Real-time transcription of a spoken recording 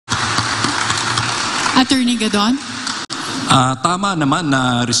Attorney Gadon? Tama naman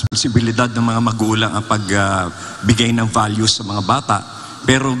na responsibilidad ng mga magulang ang pagbigay ng values sa mga bata.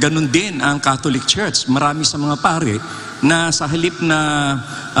 Pero ganun din ang Catholic Church. Marami sa mga pare na sa halip na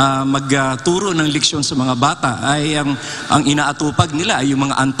magturo ng leksyon sa mga bata ay ang inaatupag nila ay yung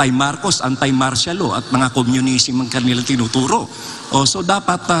mga anti-Marcos, anti-martial law at mga communism ang kanilang tinuturo. So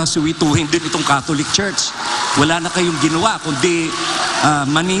dapat suwituhin din itong Catholic Church. Wala na kayong ginawa kundi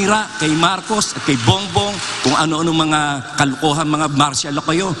manira kay Marcos at kay Bongbong, kung ano-ano mga kalukuhan, mga martial law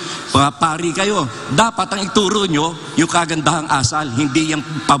kayo, mga pari kayo. Dapat ang ituro nyo yung kagandahang asal, hindi yung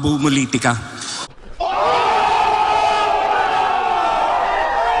pabumulitika.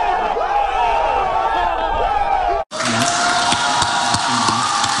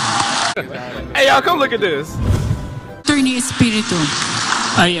 Hey, y'all, come look at this. Attorney Espiritu?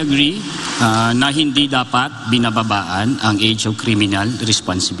 I agree na hindi dapat binababaan ang age of criminal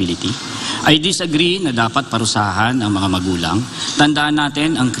responsibility. I disagree na dapat parusahan ang mga magulang. Tandaan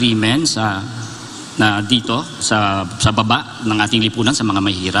natin ang krimen dito sa baba ng ating lipunan sa mga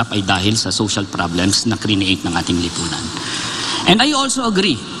mahirap ay dahil sa social problems na create ng ating lipunan. And I also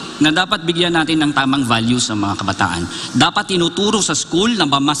agree na dapat bigyan natin ng tamang values sa mga kabataan. Dapat tinuturo sa school na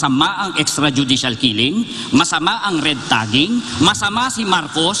masama ang extrajudicial killing, masama ang red tagging, masama si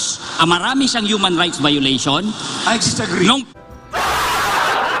Marcos, marami siyang human rights violation. I disagree. Nung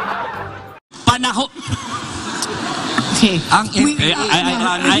panahon... Okay. Attorney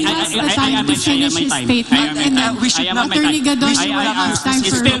Gadon, it's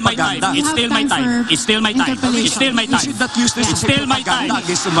still my time. It's still my time. It's still my time. It's still my time. We should not use this It's still my time.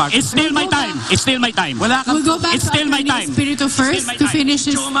 It's still my time. It's still my time. We'll go back to Attorney Espiritu first to finish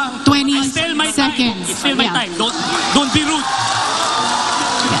his 20 seconds. It's still my time. Don't be rude.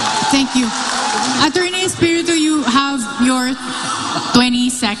 Thank you. Attorney Espiritu, you have your 20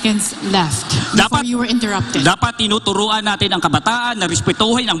 seconds left before you were interrupted. Dapat tinuturuan natin ang kabataan na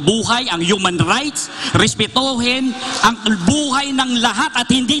respetuhin ang buhay, ang human rights, respetuhin ang buhay ng lahat at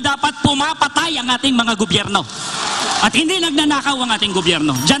hindi dapat pumapatay ang ating mga gobyerno. At hindi nagnanakaw ang ating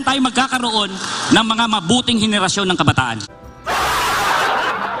gobyerno. Diyan tayo magkakaroon ng mga mabuting henerasyon ng kabataan.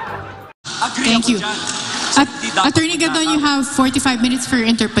 Thank you. Attorney Gadon, you have 45 minutes for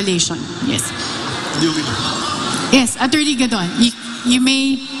interpellation. Yes. Yes, Attorney Gadon, you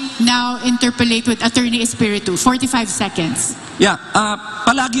may now interpellate with Attorney Espiritu. 45 seconds. Yeah,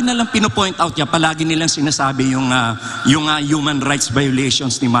 palagi na lang pinopoint out niya, palagi nilang sinasabi yung human rights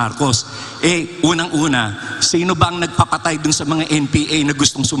violations ni Marcos. Unang-una, sino ba ang nagpapatay dun sa mga NPA na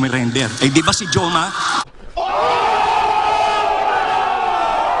gustong sumurrender? Di ba si Joma?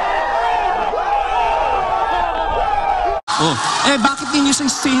 Bakit ninyo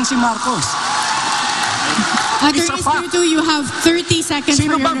sisihin si Marcos? Attorney Espiritu, you have 30 seconds for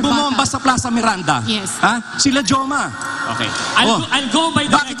your rebuttal. Sino bang bumomba sa Plaza Miranda? Yes. Sila Joma. Okay. I'll go by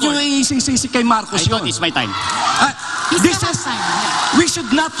the record. Bakit nyo isisisi kay Marcos I thought it's my time. We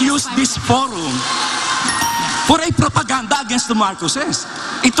should not use this forum for a propaganda against the Marcoses.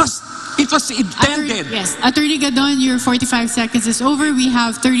 It was intended. Yes. Attorney Gadon, your 45 seconds is over. We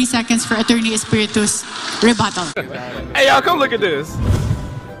have 30 seconds for Attorney Espiritu's rebuttal. Hey, y'all, come look at this.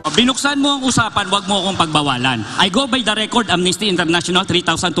 Binuksan mo ang usapan, wag mo akong pagbawalan. I go by the record, Amnesty International,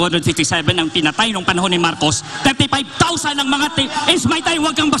 3,257 ang pinatay nung panahon ni Marcos. 35,000 ang mga It's my time,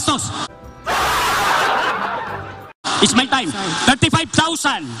 wag kang bastos. It's my time.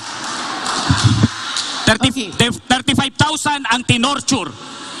 35,000. 35,000 ang tinorture.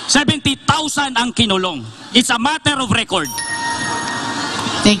 70,000 ang kinulong. It's a matter of record.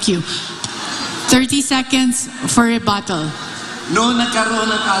 Thank you. 30 seconds for rebuttal. Noong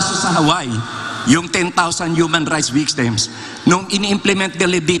nagkaroon ng kaso sa Hawaii, yung 10,000 human rights victims, nung ini-implement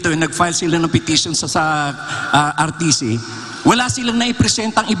nila dito, nag-file sila ng petition sa RTC, wala silang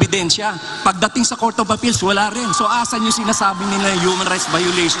naipresentang ebidensya. Pagdating sa Court of Appeals, wala rin. So asan yung sinasabi nila human rights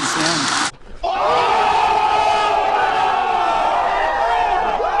violations na yan?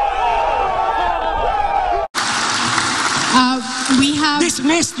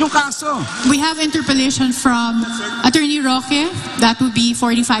 Dismissed yung kaso. We have interpellation from Attorney Roque. That would be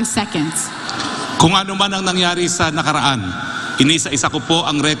 45 seconds. Kung ano man ang nangyari sa nakaraan, inisa-isa ko po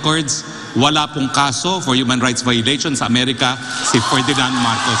ang records. Wala pong kaso for human rights violation sa Amerika si Ferdinand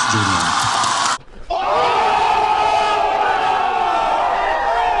Marcos Jr.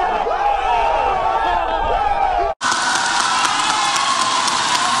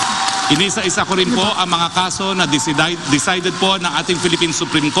 Inisa-isa ko rin po ang mga kaso na decided po ng ating Philippine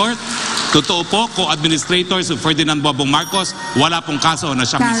Supreme Court. Totoo po, co-administrator si Ferdinand Bongbong Marcos, wala pong kaso na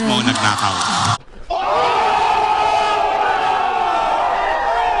siya mismo nagnakaw.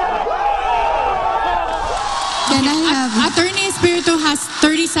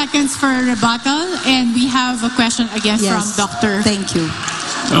 seconds for a rebuttal, and we have a question again from Dr. Thank you.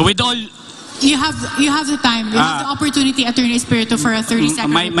 With all You have the time. You have the opportunity, Attorney Espiritu, for a 30-second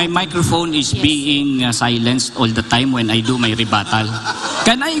my microphone is being silenced all the time when I do my rebuttal.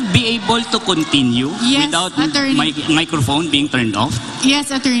 Can I be able to continue without my microphone being turned off? Yes,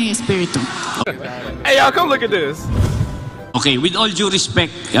 Attorney Espiritu. Hey, y'all, come look at this. Okay, with all due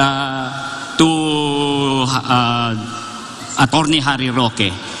respect to Attorney Harry Roque,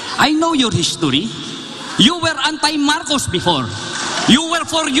 I know your history. You were anti-Marcos before. You were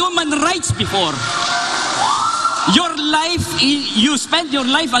for human rights before. Your life, you spent your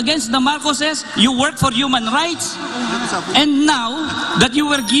life against the Marcoses. You work for human rights. And now that you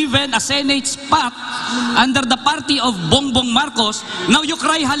were given a Senate spot under the party of Bongbong Marcos, now you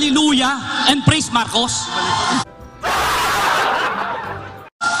cry hallelujah and praise Marcos.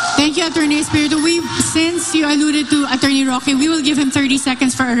 Thank you, Attorney Espiritu. Since you alluded to Attorney Roque, we will give him 30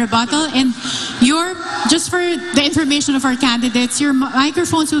 seconds for a rebuttal. And just for the information of our candidates, your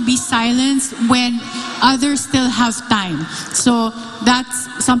microphones will be silenced when others still have time. So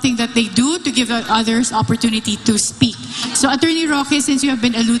that's something that they do to give others opportunity to speak. So Attorney Roque, since you have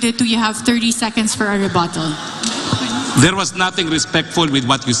been alluded to, you have 30 seconds for a rebuttal. There was nothing respectful with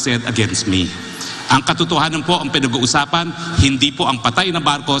what you said against me. Ang katotohanan po ang pinag-uusapan, hindi po ang patay na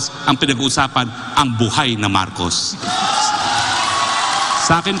Marcos, ang pinag-uusapan ang buhay na Marcos.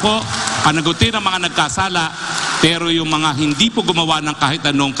 Sa akin po, panagutin ang mga nagkasala, pero yung mga hindi po gumawa ng kahit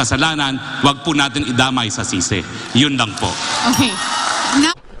anong kasalanan, wag po natin idamay sa sisi. Yun lang po. Okay.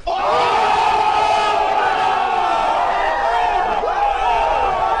 Now